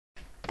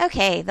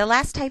Okay, the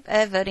last type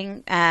of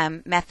voting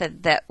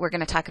method that we're going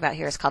to talk about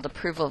here is called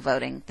approval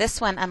voting.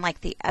 This one, unlike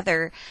the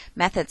other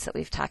methods that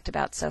we've talked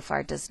about so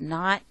far, does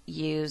not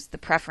use the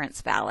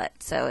preference ballot.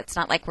 So it's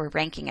not like we're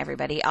ranking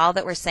everybody. All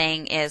that we're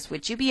saying is,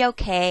 would you be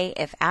okay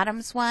if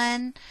Adams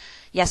won?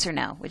 Yes or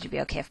no? Would you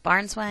be okay if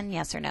Barnes won?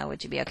 Yes or no?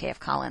 Would you be okay if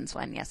Collins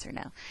won? Yes or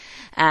no?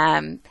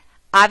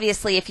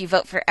 Obviously, if you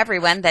vote for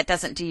everyone, that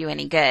doesn't do you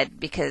any good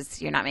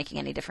because you're not making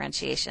any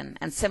differentiation.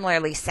 And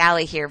similarly,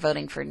 Sally here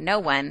voting for no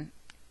one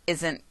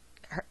isn't,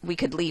 we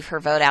could leave her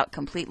vote out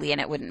completely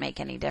and it wouldn't make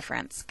any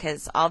difference,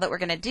 because all that we're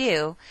going to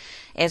do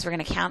is we're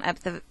going to count up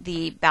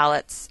the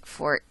ballots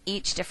for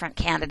each different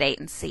candidate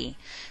and see.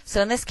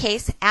 So in this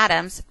case,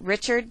 Adams,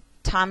 Richard,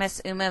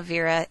 Thomas, Uma,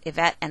 Vera,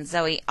 Yvette, and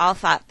Zoe all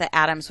thought that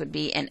Adams would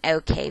be an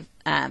okay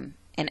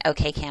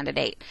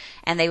candidate,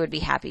 and they would be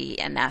happy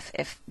enough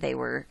if they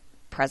were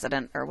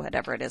president or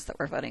whatever it is that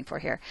we're voting for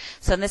here.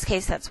 So in this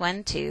case, that's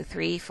 1, 2,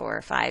 3,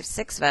 4, 5,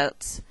 6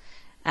 votes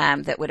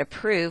that would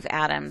approve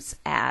Adams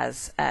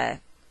as a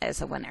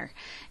winner.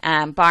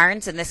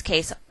 Barnes, in this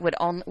case,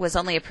 was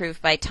only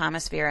approved by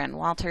Thomas, Vera, and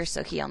Walter,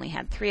 so he only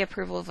had 3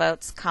 approval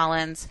votes.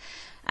 Collins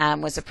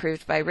was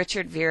approved by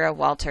Richard, Vera,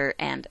 Walter,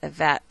 and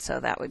Yvette, so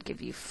that would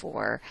give you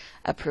 4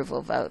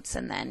 approval votes.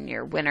 And then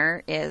your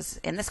winner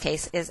is, in this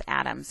case, is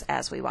Adams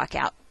as we walk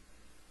out.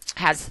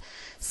 Has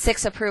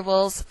 6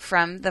 approvals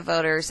from the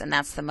voters, and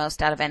that's the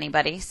most out of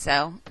anybody,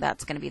 so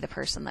that's going to be the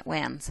person that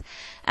wins.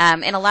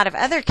 In a lot of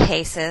other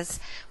cases,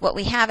 what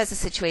we have is a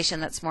situation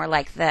that's more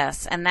like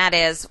this, and that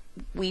is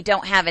we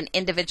don't have an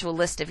individual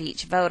list of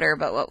each voter,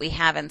 but what we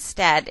have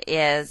instead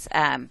is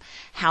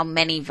how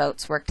many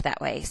votes worked that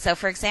way. So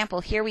for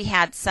example, here we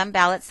had some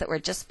ballots that were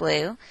just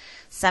blue,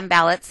 some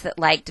ballots that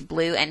liked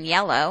blue and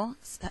yellow,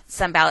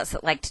 some ballots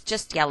that liked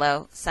just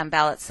yellow, some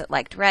ballots that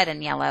liked red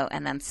and yellow,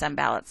 and then some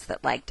ballots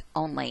that liked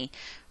only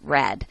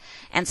red.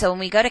 And so when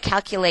we go to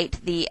calculate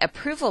the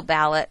approval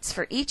ballots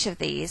for each of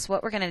these,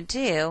 what we're going to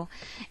do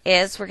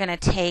is we're going to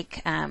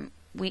take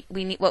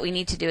what we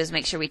need to do is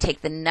make sure we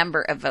take the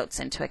number of votes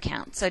into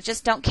account. So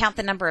just don't count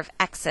the number of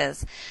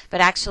X's,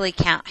 but actually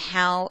count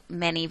how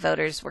many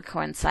voters were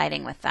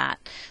coinciding with that.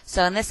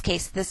 So in this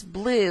case, this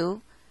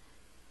blue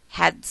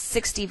had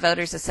 60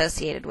 voters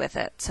associated with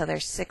it. So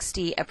there's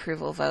 60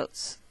 approval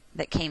votes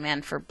that came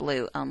in for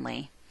blue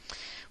only.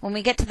 When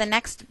we get to the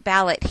next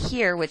ballot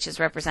here, which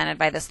is represented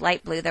by this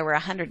light blue, there were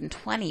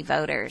 120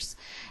 voters.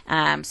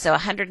 So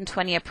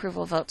 120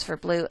 approval votes for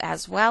blue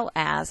as well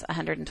as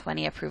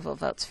 120 approval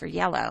votes for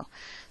yellow.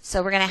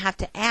 So we're going to have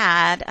to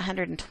add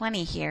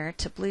 120 here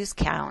to blue's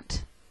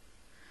count.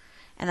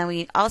 And then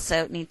we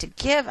also need to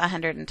give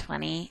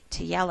 120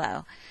 to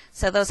yellow.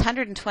 So those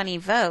 120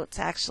 votes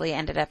actually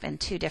ended up in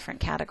 2 different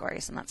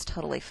categories, and that's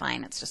totally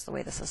fine. It's just the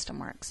way the system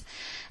works.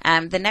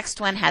 The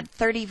next one had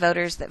 30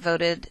 voters that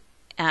voted.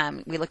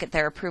 We look at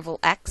their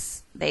approval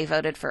X. They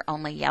voted for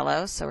only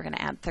yellow, so we're going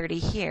to add 30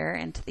 here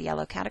into the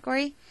yellow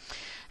category.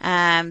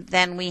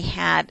 Then we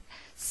had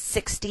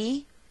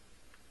 60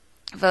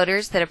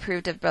 voters that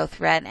approved of both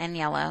red and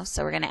yellow,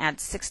 so we're going to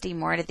add 60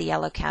 more to the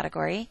yellow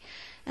category.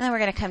 And then we're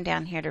going to come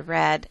down here to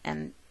red,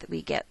 and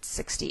we get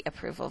 60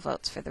 approval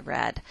votes for the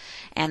red.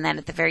 And then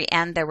at the very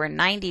end, there were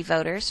 90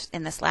 voters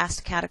in this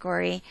last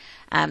category.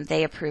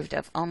 They approved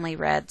of only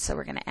red, so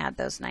we're going to add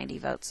those 90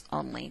 votes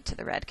only to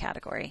the red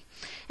category.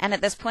 And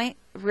at this point,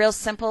 real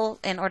simple,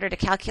 in order to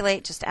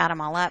calculate, just add them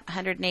all up.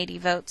 180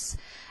 votes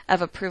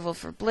of approval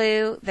for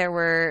blue. There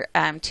were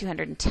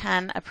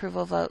 210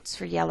 approval votes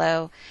for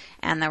yellow,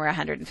 and there were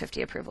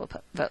 150 approval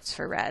votes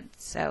for red.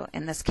 So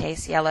in this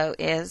case, yellow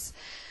is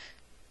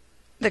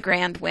the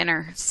grand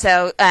winner.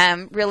 So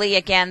really,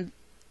 again,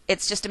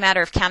 it's just a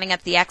matter of counting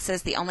up the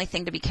X's. The only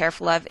thing to be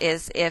careful of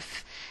is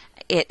if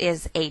it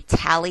is a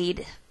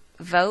tallied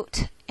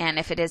vote, and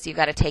if it is, you've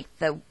got to take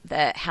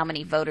the how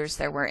many voters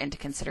there were into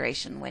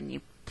consideration when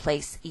you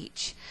place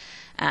each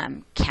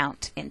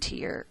count into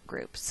your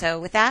group. So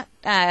with that,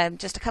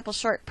 just a couple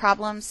short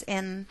problems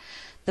in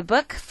the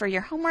book for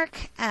your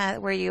homework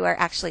where you are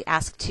actually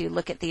asked to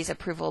look at these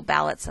approval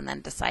ballots and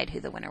then decide who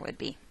the winner would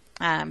be.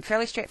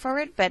 Fairly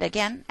straightforward, but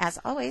again, as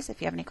always, if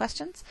you have any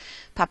questions,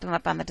 pop them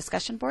up on the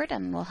discussion board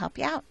and we'll help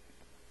you out.